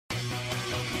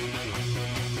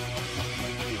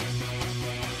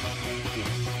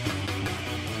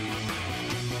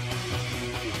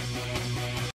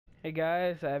Hey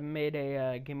guys, I haven't made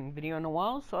a gaming video in a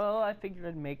while, so I figured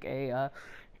I'd make a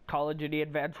Call of Duty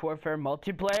Advanced Warfare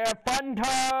multiplayer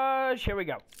funtage. Here we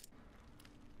go.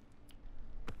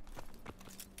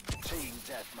 Team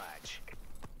deathmatch.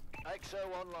 XO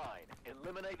online.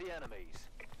 Eliminate the enemies.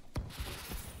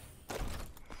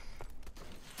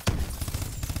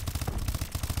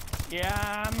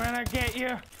 Yeah, I'm gonna get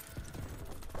you.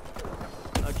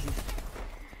 Oh jeez.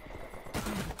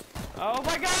 Oh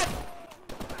my god!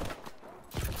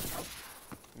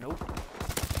 Nope.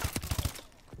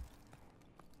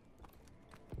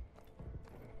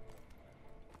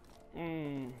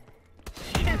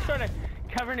 He's sort of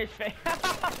covering his face.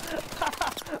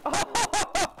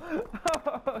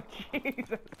 Oh,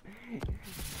 Jesus.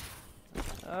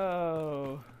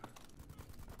 Oh.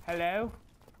 Hello?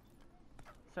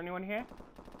 Is anyone here?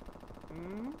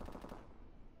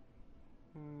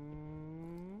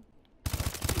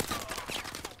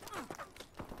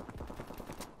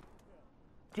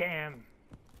 Damn.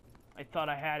 I thought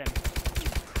I had him.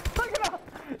 Look at all,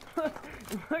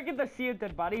 look at the sea of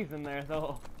dead bodies in there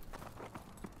though.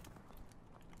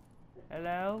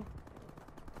 Hello?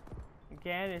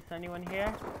 Again, is anyone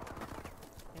here?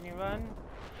 Anyone?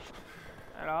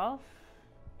 At all?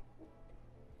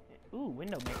 Ooh,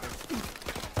 window maker.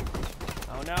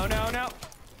 Oh no, no, no!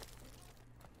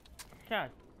 God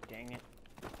dang it.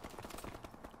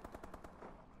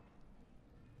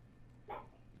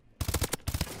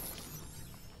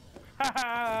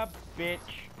 Haha, bitch.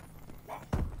 What?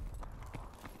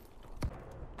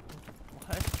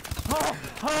 Oh!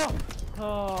 Oh!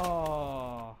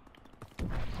 Oh!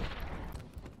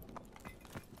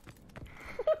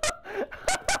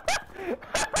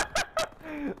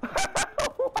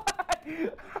 What?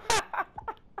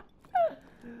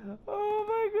 Oh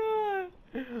my god!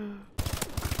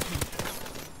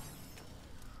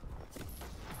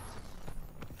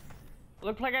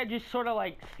 Looked like I just sort of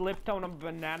like slipped on a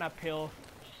banana peel.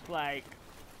 Just like,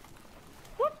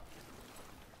 whoop!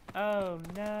 Oh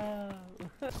no!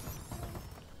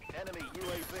 Enemy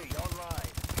UAV online.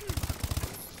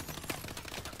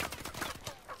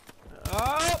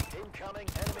 Oh! Incoming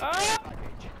enemy Oh!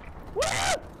 package.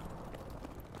 Woo!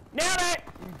 Nailed it!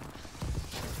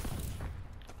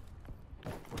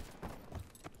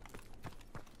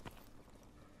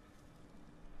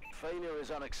 Failure is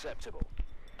unacceptable.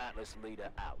 Atlas leader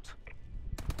out.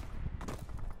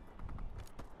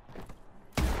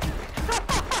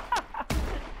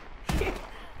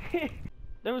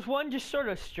 There was one just sort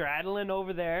of straddling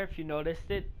over there, if you noticed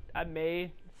it. I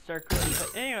may circle it,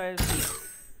 but anyways.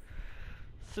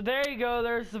 So there you go,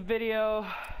 there's the video.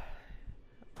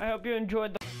 I hope you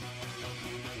enjoyed the